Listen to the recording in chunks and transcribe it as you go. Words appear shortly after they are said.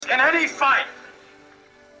In any fight,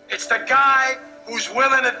 it's the guy who's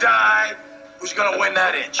willing to die who's going to win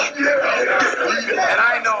that inch. And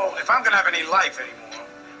I know if I'm going to have any life anymore,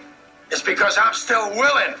 it's because I'm still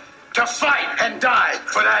willing to fight and die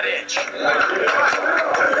for that inch.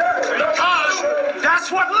 Because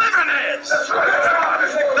that's what living is.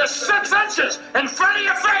 The 6 inches in front of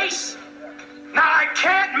your face. Now, I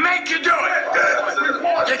can't make you do it.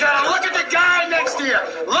 You got to look at the guy next to you.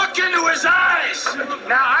 Look into his eyes.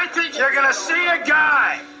 Now, I think you're going to see a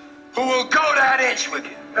guy who will go that inch with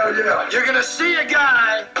you. You're going to see a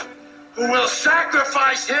guy who will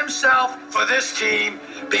sacrifice himself for this team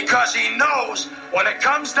because he knows when it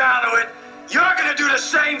comes down to it, you're going to do the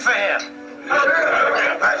same for him.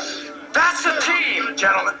 That's the team,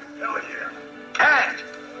 gentlemen. And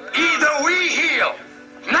either we heal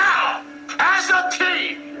now as a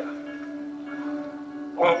team,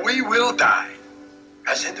 or we will die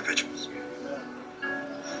as individuals.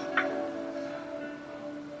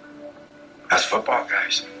 That's football,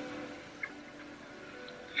 guys.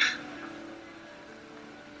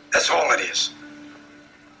 That's all it is.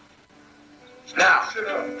 Now,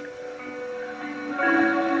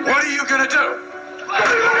 what are you going to do?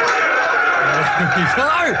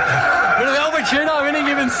 Bit of Albertino any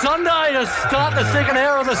given Sunday to start the second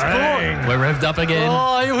hour of the sport. Bang. We're revved up again.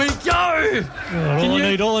 Oh, here we go.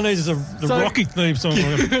 All I need is the Rocky theme song.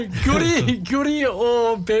 Goody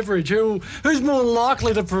or Beveridge? Who's more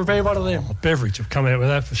likely to prepare one of them? Beveridge will come out with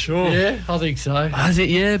that for sure. Yeah, I think so. Is it?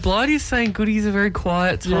 Yeah, Blighty's saying Goody's a very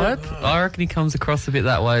quiet type. Yeah. I reckon he comes across a bit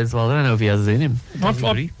that way as well. I don't know if he has it in him. I've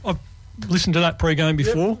listened to that pre-game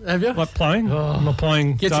before. Yep. Have you? Like playing. I'm not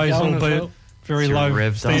playing Gets days, albeit very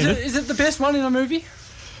low standard. Is it the best one in a movie?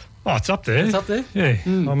 Oh, it's up there. It's up there? Yeah.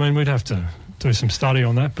 I mean, we'd have to do some study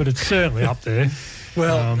on that, but it's certainly up there.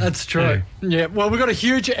 Well, that's true. Yeah. Well, we've got a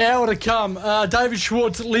huge hour to come. David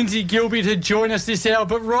Schwartz, Lindsay Gilby to join us this hour.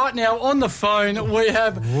 But right now on the phone, we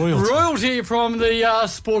have royalty from the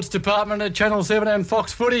sports department at Channel 7 and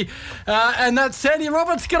Fox Footy. And that's Sandy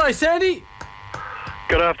Roberts. G'day, Sandy.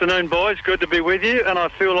 Good afternoon, boys. Good to be with you, and I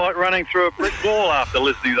feel like running through a brick wall after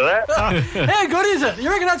listening to that. How good is it? You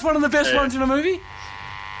reckon that's one of the best ones in a movie?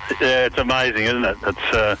 Yeah, it's amazing, isn't it?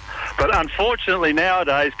 But unfortunately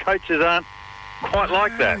nowadays, coaches aren't quite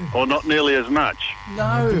like that, or not nearly as much. No,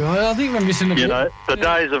 I think we're missing a bit. You know, the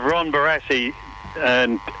days of Ron Barassi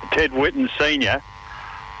and Ted Whitten Sr.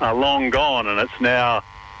 are long gone, and it's now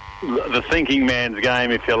the thinking man's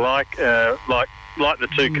game, if you like the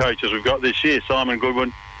two coaches we've got this year, Simon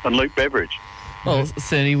Goodwin and Luke Beveridge. Well,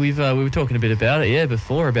 Sandy, we were talking a bit about it,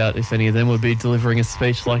 before, about if any of them would be delivering a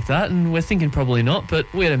speech like that, and we're thinking probably not,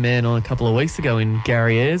 but we had a man on a couple of weeks ago in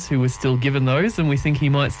Gary Ayres who was still giving those, and we think he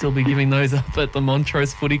might still be giving those up at the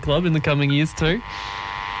Montrose Footy Club in the coming years too.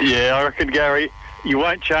 Yeah, I reckon Gary, you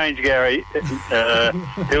won't change Gary.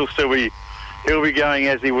 He'll be going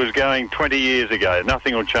as he was going 20 years ago.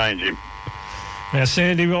 Nothing will change him. Now,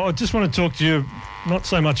 Sandy, I just want to talk to you not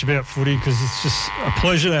so much about footy because it's just a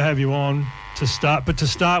pleasure to have you on to start. But to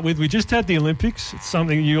start with, we just had the Olympics. It's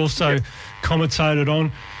something you also commentated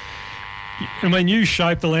on. I mean, you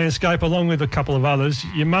shaped the landscape along with a couple of others.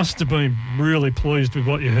 You must have been really pleased with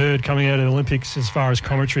what you heard coming out of the Olympics as far as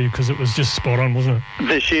commentary because it was just spot on, wasn't it?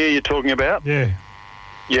 This year you're talking about? Yeah.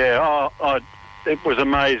 Yeah, it was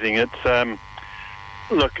amazing. It's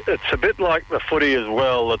look, it's a bit like the footy as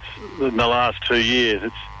well. It's in the last 2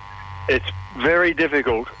 years. It's very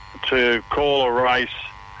difficult to call a race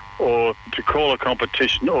or to call a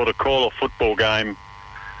competition or to call a football game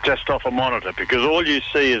just off a monitor because all you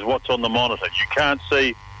see is what's on the monitor. You can't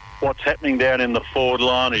see what's happening down in the forward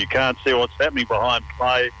line or you can't see what's happening behind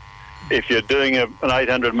play. If you're doing an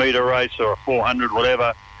 800-metre race or a 400,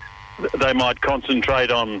 whatever, they might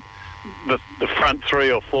concentrate on the front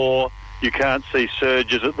 3 or 4. You can't see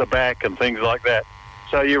surges at the back and things like that.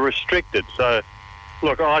 So you're restricted. So,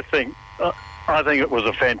 look, I think it was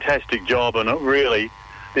a fantastic job, and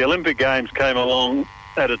the Olympic Games came along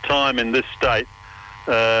at a time in this state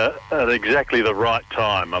at exactly the right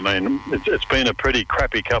time. I mean, it's been a pretty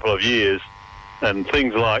crappy couple of years, and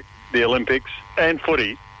things like the Olympics and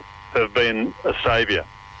footy have been a saviour.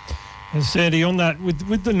 And Sandy, on that,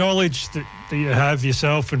 with the knowledge that you have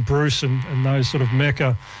yourself and Bruce and those sort of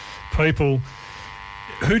Mecca people,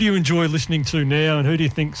 who do you enjoy listening to now and who do you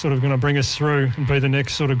think sort of going to bring us through and be the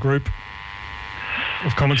next sort of group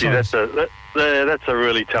of commentators? That's a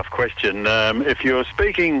really tough question. If you're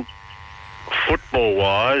speaking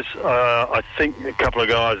football-wise, I think a couple of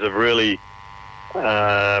guys have really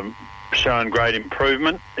shown great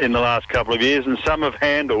improvement in the last couple of years, and some have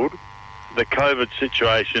handled the COVID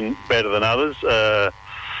situation better than others.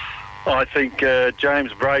 I think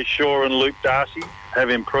James Brayshaw and Luke Darcy have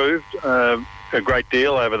improved a great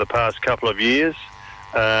deal over the past couple of years.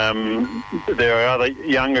 There are other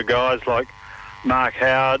younger guys like Mark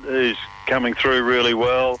Howard, who's coming through really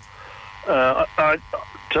well.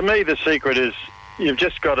 To me, the secret is you've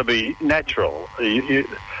just got to be natural.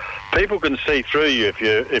 People can see through you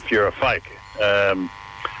if you're a fake.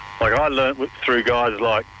 Like I learnt through guys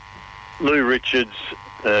like Lou Richards,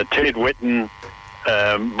 Ted Whitten,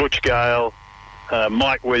 Butch Gale,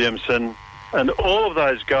 Mike Williamson, and all of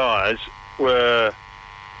those guys were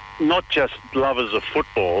not just lovers of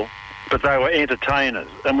football, but they were entertainers.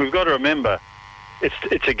 And we've got to remember,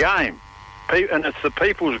 it's a game, and it's the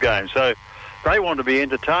people's game, so they want to be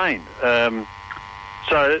entertained.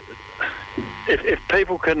 So if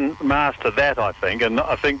people can master that, I think, and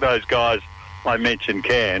I think those guys I mentioned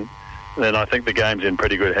can, then I think the game's in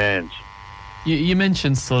pretty good hands. You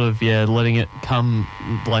mentioned sort of, letting it come,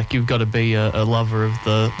 like you've got to be a lover of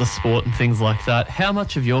the sport and things like that. How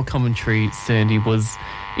much of your commentary, Sandy, was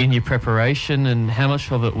in your preparation and how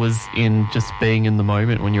much of it was in just being in the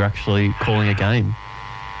moment when you're actually calling a game?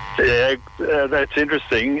 Yeah, that's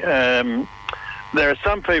interesting. There are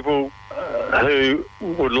some people who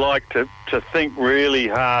would like to think really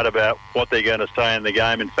hard about what they're going to say in the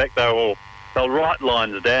game. In fact, they'll write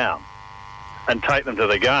lines down and take them to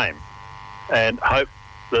the game and hope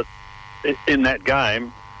that in that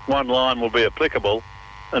game one line will be applicable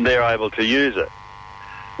and they're able to use it.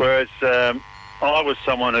 Whereas I was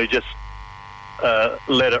someone who just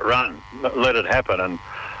let it run, let it happen. And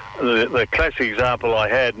the classic example I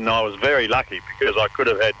had, and I was very lucky because I could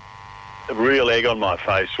have had a real egg on my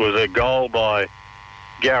face, was a goal by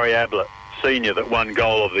Gary Ablett, Senior, that won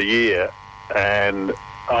Goal of the Year. And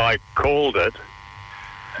I called it,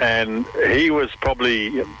 and he was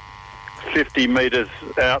probably 50 metres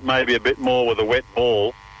out, maybe a bit more, with a wet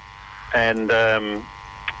ball. And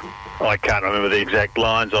I can't remember the exact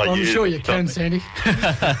lines I used. I'm sure you can, Sandy.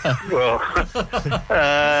 Well,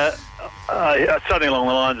 something along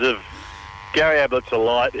the lines of, Gary Ablett's a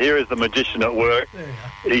light, here is the magician at work.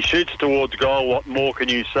 He shoots towards goal, what more can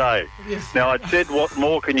you say? Yes. Now, I'd said, what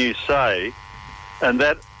more can you say? And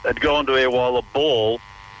that had gone to air while the ball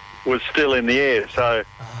was still in the air. So,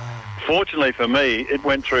 fortunately for me, it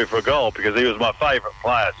went through for a goal because he was my favourite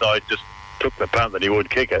player, so I just took the punt that he would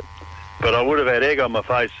kick it. But I would have had egg on my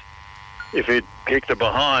face if he'd kicked it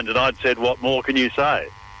behind and I'd said, what more can you say?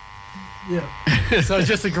 Yeah. So it's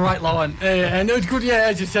just a great line. And it was good,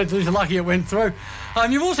 as you said, it was lucky it went through.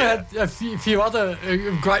 You've also had a few other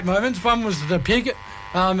great moments. One was the pig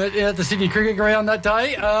at the Sydney Cricket Ground that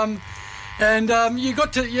day. And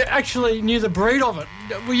you actually knew the breed of it.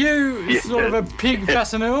 Were you sort of a pig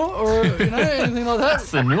fascineur or anything like that?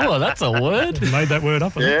 Fascineur, that's a word. Made that word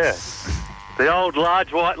up. Yeah. The old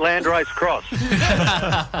large white landrace cross.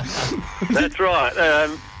 That's right.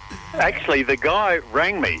 Actually, the guy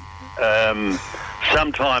rang me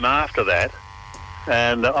sometime after that,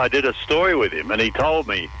 and I did a story with him, and he told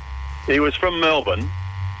me, he was from Melbourne,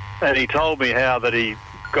 and he told me how that he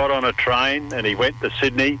got on a train and he went to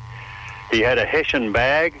Sydney. He had a Hessian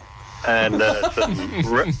bag and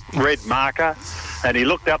some red marker, and he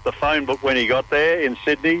looked up the phone book when he got there in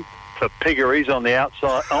Sydney for piggeries on the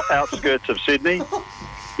outskirts of Sydney.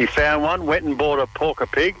 He found one, went and bought a porker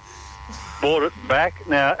pig, bought it back.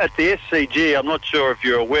 Now, at the SCG, I'm not sure if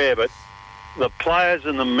you're aware, but the players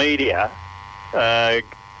and the media,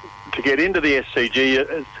 to get into the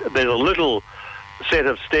SCG, there's a little set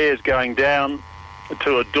of stairs going down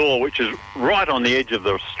to a door which is right on the edge of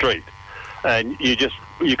the street. And you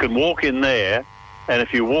can walk in there, and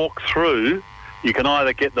if you walk through, you can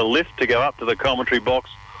either get the lift to go up to the commentary box,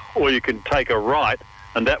 or you can take a right,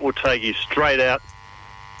 and that will take you straight out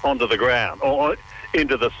onto the ground, or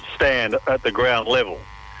into the stand at the ground level.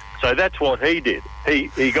 So that's what he did.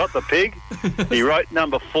 He got the pig, he wrote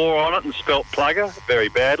number 4 on it and spelt plugger very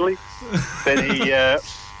badly. Then he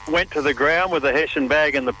went to the ground with the Hessian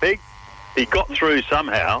bag and the pig. He got through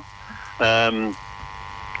somehow,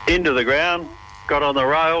 into the ground, got on the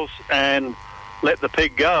rails and let the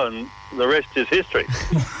pig go, and the rest is history.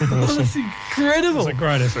 Oh, that's incredible. It was a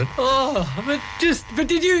great effort. Oh, but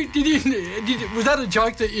did you was that a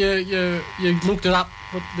joke that you looked it up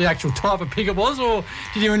what the actual type of pig it was, or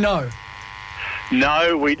did you know?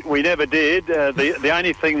 No, we never did. The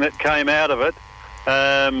only thing that came out of it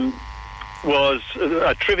was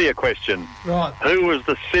a trivia question. Right. Who was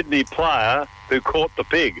the Sydney player who caught the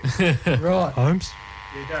pig? Right. Holmes?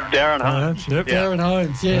 Darren Holmes. Yep. Yeah. Darren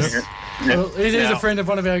Holmes, yes. Yep. Well, he's a friend of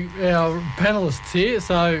one of our panellists here,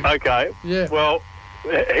 so... Okay. Yeah. Well,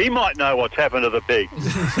 he might know what's happened to the pig.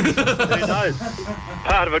 Who knows?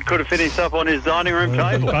 Part of it could have finished up on his dining room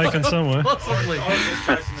table. Bacon somewhere. Possibly.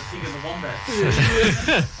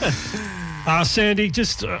 Sandy,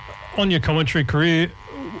 just on your commentary career,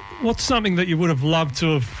 what's something that you would have loved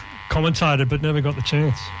to have commentated but never got the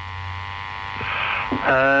chance?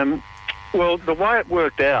 Well, the way it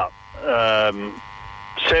worked out,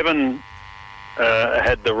 Seven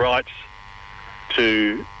had the rights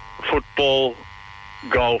to football,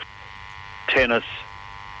 golf, tennis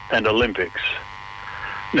and Olympics.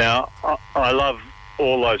 Now, I love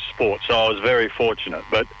all those sports, so I was very fortunate,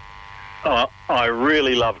 but I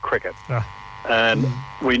really love cricket. And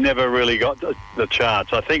we never really got the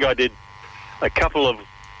chance. I think I did a couple of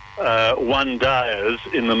one-dayers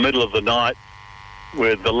in the middle of the night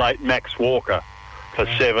with the late Max Walker for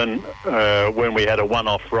Seven when we had a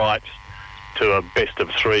one-off rights to a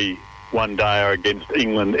best-of-3 one-dayer against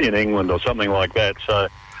England in England or something like that. So,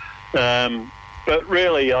 but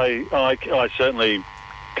really, I certainly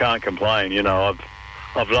can't complain. You know,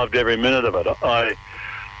 I've loved every minute of it.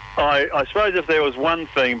 I suppose if there was one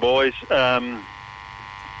thing, boys,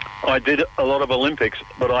 I did a lot of Olympics,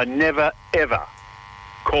 but I never, ever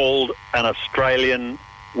called an Australian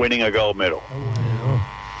winning a gold medal.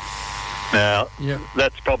 Now,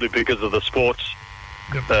 that's probably because of the sports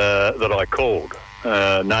that I called,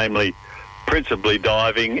 namely principally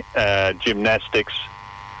diving, gymnastics,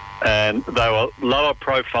 and they were lower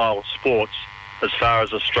profile sports as far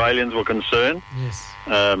as Australians were concerned. Yes.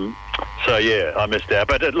 So, yeah, I missed out.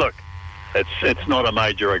 But look, it's not a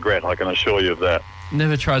major regret, I can assure you of that.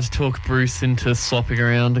 Never tried to talk Bruce into swapping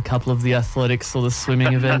around a couple of the athletics or the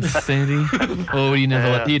swimming events, Sandy? Or you'd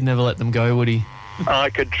never let them go, would he?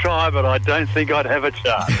 I could try, but I don't think I'd have a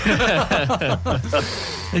chance.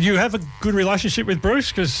 Did you have a good relationship with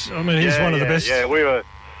Bruce? Because, I mean, he's one of the best. Yeah, we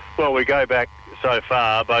go back so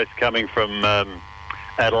far, both coming from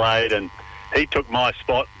Adelaide, and he took my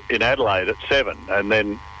spot in Adelaide at 7, and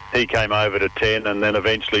then he came over to 10 and then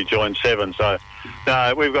eventually joined 7. So,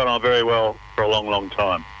 no, we've got on very well for a long, long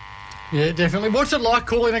time. Yeah, definitely. What's it like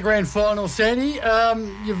calling a grand final, Sandy?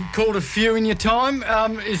 You've called a few in your time.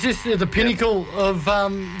 Is this the pinnacle of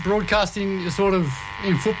broadcasting sort of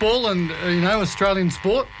in football and, Australian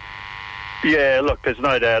sport? Yeah, look, there's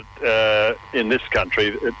no doubt in this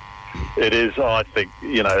country it is, I think,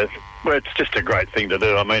 it's just a great thing to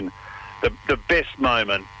do. I mean, the best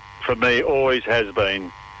moment for me always has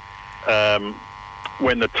been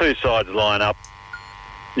when the two sides line up,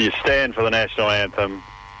 you stand for the national anthem,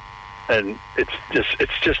 and it's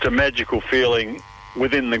just a magical feeling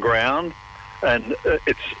within the ground, and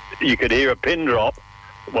you could hear a pin drop.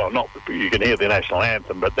 Well, not you can hear the national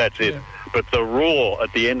anthem, but that's it. Yeah. But the roar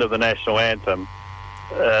at the end of the national anthem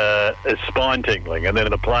is spine tingling, and then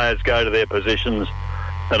the players go to their positions,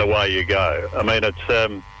 and away you go. I mean, it's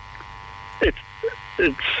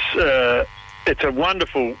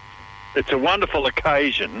a wonderful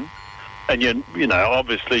occasion, and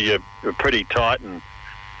obviously you're pretty tight and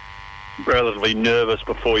relatively nervous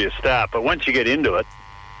before you start, but once you get into it,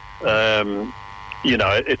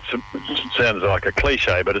 it sounds like a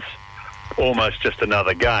cliche, but it's almost just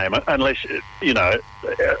another game. Unless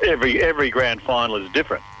every grand final is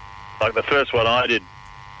different. Like the first one I did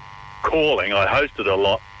calling, I hosted a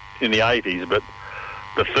lot in the 80s, but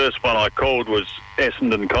the first one I called was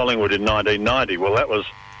Essendon Collingwood in 1990. Well, that was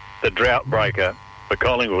the drought breaker for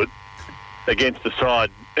Collingwood against the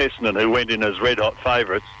side Essendon, who went in as red hot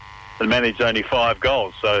favourites and managed only 5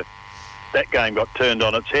 goals. So that game got turned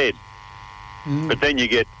on its head. But then you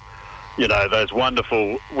get, those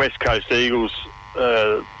wonderful West Coast Eagles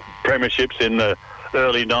premierships in the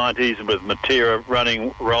early 90s with Matera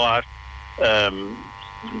running riot. Then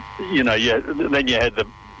you had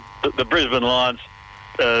the Brisbane Lions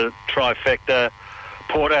trifecta,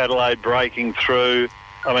 Port Adelaide breaking through.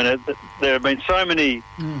 I mean, there have been so many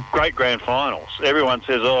great grand finals. Everyone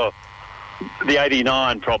says, the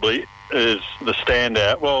 89 probably is the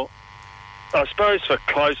standout. Well, I suppose for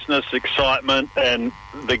closeness, excitement and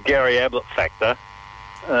the Gary Ablett factor,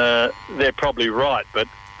 they're probably right, but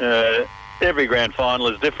every grand final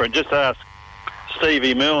is different. Just ask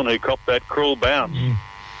Stevie Milne, who copped that cruel bounce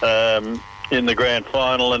in the grand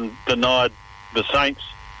final and denied the Saints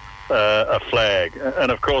a flag.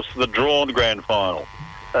 And, of course, the drawn grand final.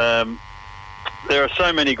 There are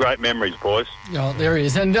so many great memories, boys. Yeah, there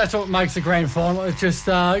is, and that's what makes the grand final. It's just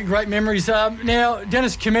great memories. Now,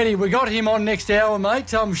 Dennis Cometti, we got him on next hour,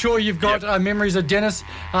 mate. I'm sure you've got memories of Dennis.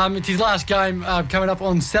 It's his last game coming up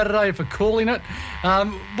on Saturday for calling it.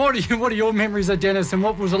 What are your memories of Dennis, and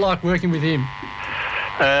what was it like working with him?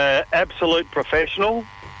 Absolute professional.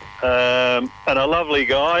 and a lovely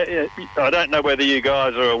guy. I don't know whether you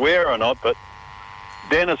guys are aware or not, but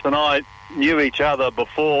Dennis and I knew each other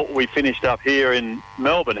before we finished up here in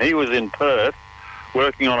Melbourne. He was in Perth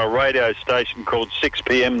working on a radio station called 6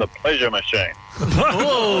 p.m. The Pleasure Machine.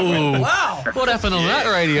 Whoa! Wow. What happened on that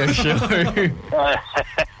radio show?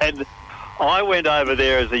 And I went over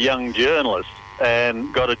there as a young journalist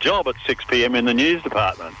and got a job at 6 p.m. in the news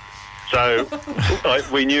department. So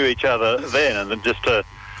we knew each other then, and then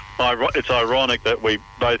it's ironic that we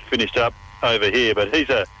both finished up over here. But he's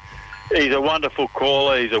a wonderful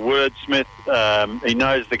caller. He's a wordsmith. He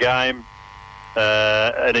knows the game,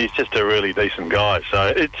 and he's just a really decent guy. So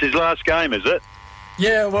it's his last game, is it?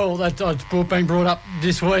 Yeah, well, that's been brought up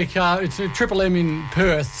this week. It's a Triple M in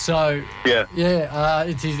Perth, so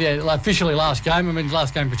it's his officially last game. I mean, his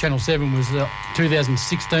last game for Channel 7 was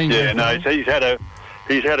 2016. Yeah, no, he's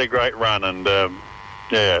had a great run, and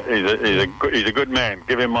he's a good man.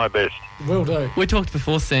 Give him my best. Will do. We talked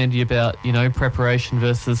before, Sandy, about, preparation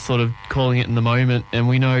versus sort of calling it in the moment, and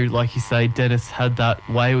we know, like you say, Dennis had that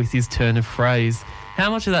way with his turn of phrase. How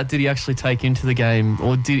much of that did he actually take into the game,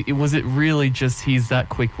 or was it really just he's that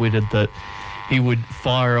quick-witted that he would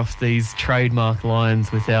fire off these trademark lines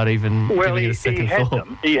without even giving it a second thought?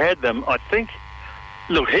 He had them. I think,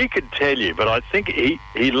 look, he could tell you, but I think he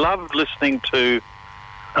loved listening to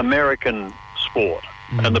American sport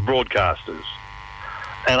and the broadcasters.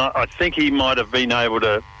 And I think he might have been able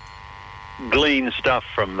to glean stuff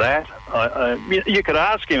from that. You could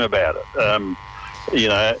ask him about it.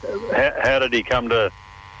 How did he come to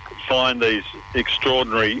find these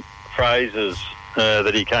extraordinary phrases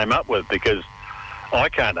that he came up with? Because I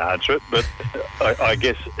can't answer it, but I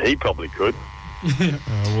guess he probably could.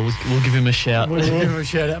 We'll give him a shout. We'll give him a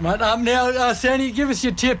shout out, mate. Now, Sandy, give us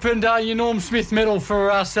your tip and your Norm Smith medal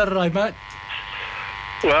for Saturday, mate.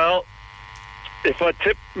 Well, if I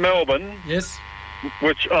tip Melbourne, yes,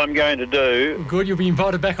 which I'm going to do, good. You'll be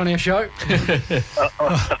invited back on our show.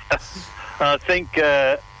 I think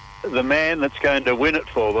the man that's going to win it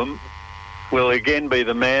for them will again be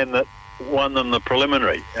the man that won them the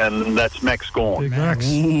preliminary, and that's Max Gawn. Big Max.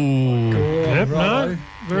 Ooh. Yep, no,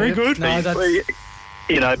 very good. No, that's...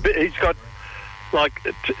 he's got, like,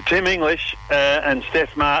 Tim English and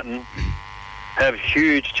Steph Martin have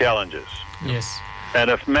huge challenges. Yes. And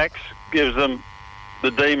if Max gives them the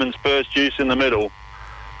Demons' first juice in the middle,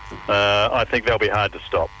 I think they'll be hard to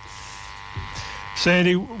stop.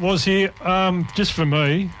 Sandy was here, just for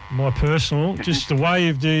me, my personal, just the way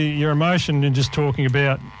of your emotion and just talking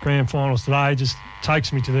about grand finals today just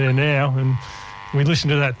takes me to there now. And we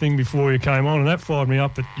listened to that thing before you came on, and that fired me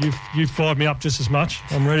up, but you fired me up just as much.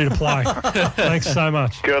 I'm ready to play. Thanks so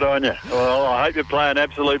much. Good on you. Well, I hope you play an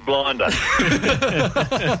absolute blinder.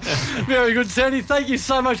 Very good, Sandy. Thank you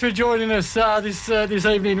so much for joining us this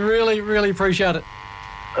evening. Really, really appreciate it.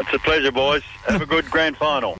 It's a pleasure, boys. Have a good grand final.